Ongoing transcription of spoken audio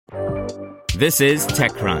This is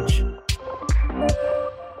TechCrunch.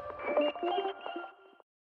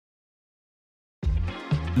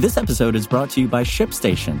 This episode is brought to you by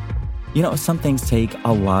ShipStation. You know, some things take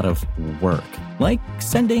a lot of work, like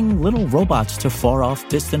sending little robots to far-off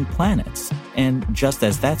distant planets. And just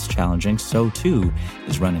as that's challenging, so too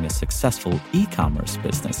is running a successful e-commerce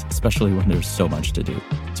business, especially when there's so much to do.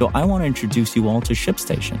 So I want to introduce you all to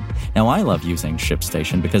ShipStation. Now, I love using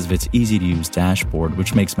ShipStation because of its easy-to-use dashboard,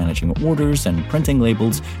 which makes managing orders and printing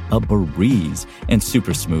labels a breeze and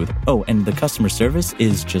super smooth. Oh, and the customer service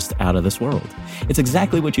is just out of this world. It's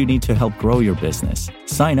exactly what you need to help grow your business.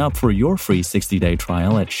 Sign up for your free 60-day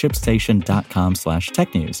trial at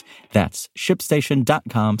shipstation.com/technews. That's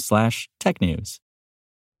shipstation.com/technews.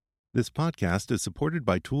 This podcast is supported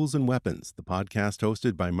by Tools and Weapons, the podcast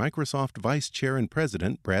hosted by Microsoft Vice Chair and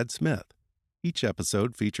President Brad Smith. Each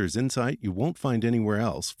episode features insight you won't find anywhere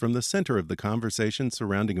else from the center of the conversation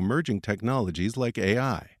surrounding emerging technologies like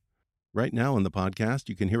AI. Right now in the podcast,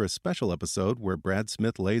 you can hear a special episode where Brad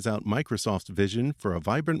Smith lays out Microsoft's vision for a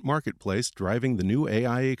vibrant marketplace driving the new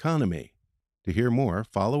AI economy. To hear more,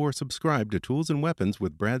 follow or subscribe to Tools and Weapons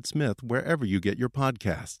with Brad Smith wherever you get your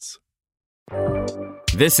podcasts.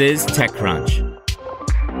 This is TechCrunch.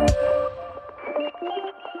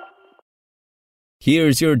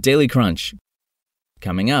 Here's your Daily Crunch.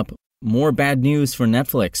 Coming up, more bad news for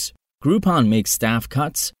Netflix. Groupon makes staff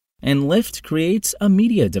cuts, and Lyft creates a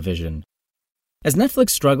media division. As Netflix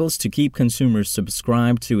struggles to keep consumers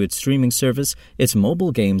subscribed to its streaming service, its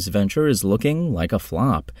mobile games venture is looking like a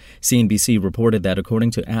flop. CNBC reported that according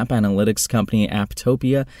to app analytics company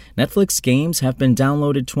Apptopia, Netflix games have been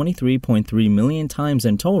downloaded 23.3 million times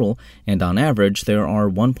in total, and on average, there are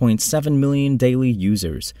 1.7 million daily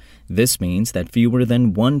users. This means that fewer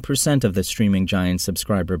than 1% of the streaming giant's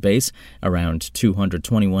subscriber base, around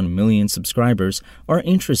 221 million subscribers, are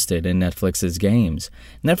interested in Netflix's games.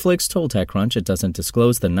 Netflix told TechCrunch it doesn't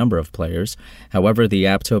disclose the number of players. However, the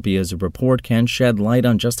Apptopia's report can shed light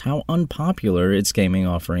on just how unpopular its gaming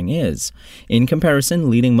offering is. In comparison,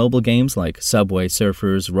 leading mobile games like Subway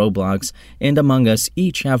Surfers, Roblox, and Among Us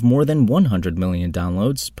each have more than 100 million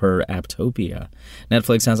downloads per Apptopia.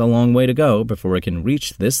 Netflix has a long way to go before it can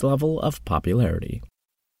reach this level of popularity.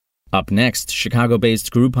 Up next,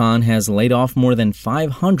 Chicago-based Groupon has laid off more than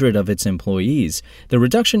 500 of its employees. The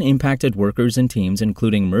reduction impacted workers in teams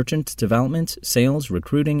including merchant development, sales,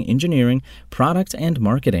 recruiting, engineering, product, and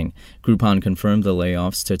marketing. Groupon confirmed the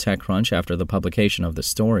layoffs to TechCrunch after the publication of the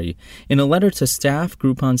story. In a letter to staff,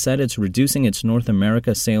 Groupon said it's reducing its North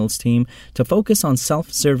America sales team to focus on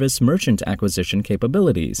self-service merchant acquisition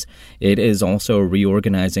capabilities. It is also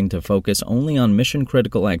reorganizing to focus only on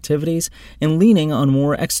mission-critical activities and leaning on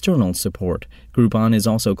more external support. Groupon is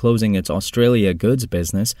also closing its Australia goods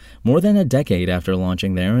business more than a decade after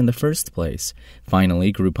launching there in the first place.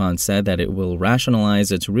 Finally, Groupon said that it will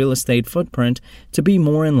rationalize its real estate footprint to be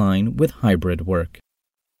more in line with hybrid work.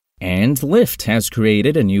 And Lyft has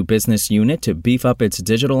created a new business unit to beef up its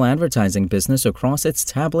digital advertising business across its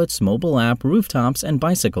tablets, mobile app, rooftops, and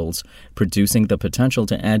bicycles, producing the potential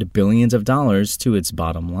to add billions of dollars to its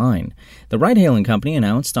bottom line. The ride-hailing company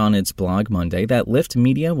announced on its blog Monday that Lyft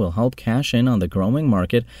Media will help cash in on the growing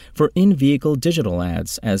market for in-vehicle digital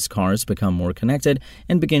ads as cars become more connected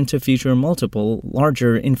and begin to feature multiple,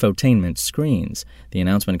 larger infotainment screens. The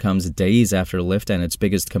announcement comes days after Lyft and its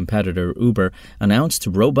biggest competitor, Uber, announced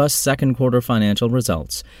robust second quarter financial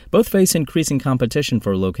results. Both face increasing competition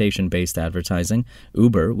for location-based advertising.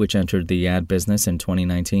 Uber, which entered the ad business in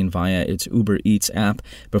 2019 via its Uber Eats app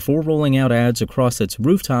before rolling out ads across its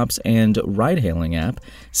rooftops and ride-hailing app,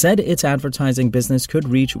 said its advertising business could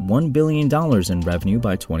reach $1 billion in revenue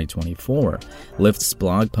by 2024. Lyft's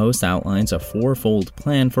blog post outlines a four-fold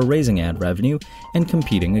plan for raising ad revenue and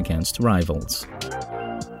competing against rivals.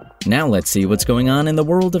 Now let's see what's going on in the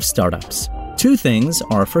world of startups. Two things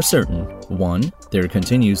are for certain. One, there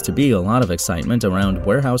continues to be a lot of excitement around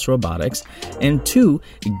warehouse robotics. And two,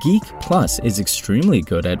 Geek Plus is extremely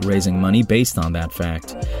good at raising money based on that fact.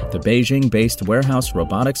 The Beijing-based warehouse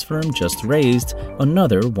robotics firm just raised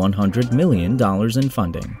another $100 million in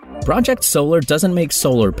funding. Project Solar doesn't make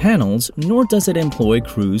solar panels, nor does it employ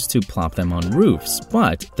crews to plop them on roofs,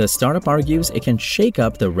 but the startup argues it can shake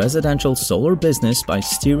up the residential solar business by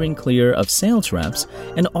steering clear of sales reps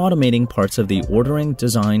and automating parts of the ordering,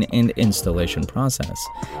 design, and installation process.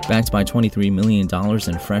 Backed by $23 million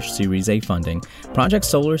in fresh Series A funding, Project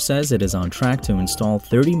Solar says it is on track to install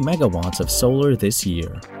 30 megawatts of solar this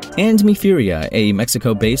year. And Mifuria, a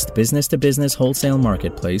Mexico-based business-to-business wholesale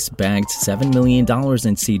marketplace, bagged $7 million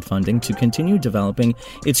in seed funding to continue developing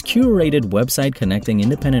its curated website connecting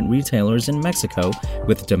independent retailers in Mexico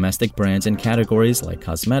with domestic brands in categories like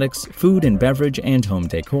cosmetics, food and beverage, and home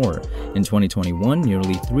decor. In 2021,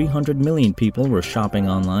 nearly 300 million people were shopping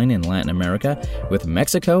online in Latin America, with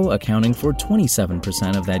Mexico accounting for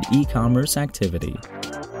 27% of that e-commerce activity.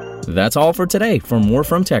 That's all for today. For more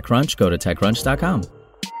from TechCrunch, go to TechCrunch.com.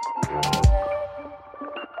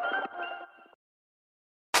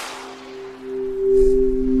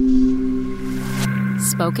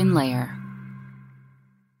 Spoken Layer.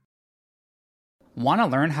 Want to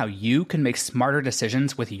learn how you can make smarter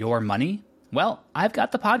decisions with your money? Well, I've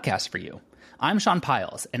got the podcast for you. I'm Sean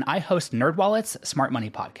Piles, and I host NerdWallet's Smart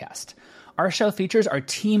Money Podcast. Our show features our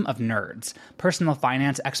team of nerds, personal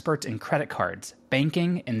finance experts in credit cards,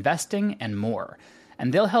 banking, investing, and more.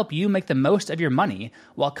 And they'll help you make the most of your money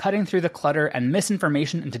while cutting through the clutter and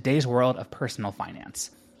misinformation in today's world of personal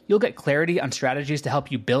finance. You'll get clarity on strategies to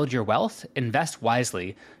help you build your wealth, invest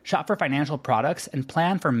wisely, shop for financial products, and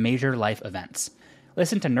plan for major life events.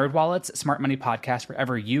 Listen to NerdWallet's Smart Money Podcast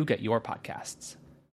wherever you get your podcasts.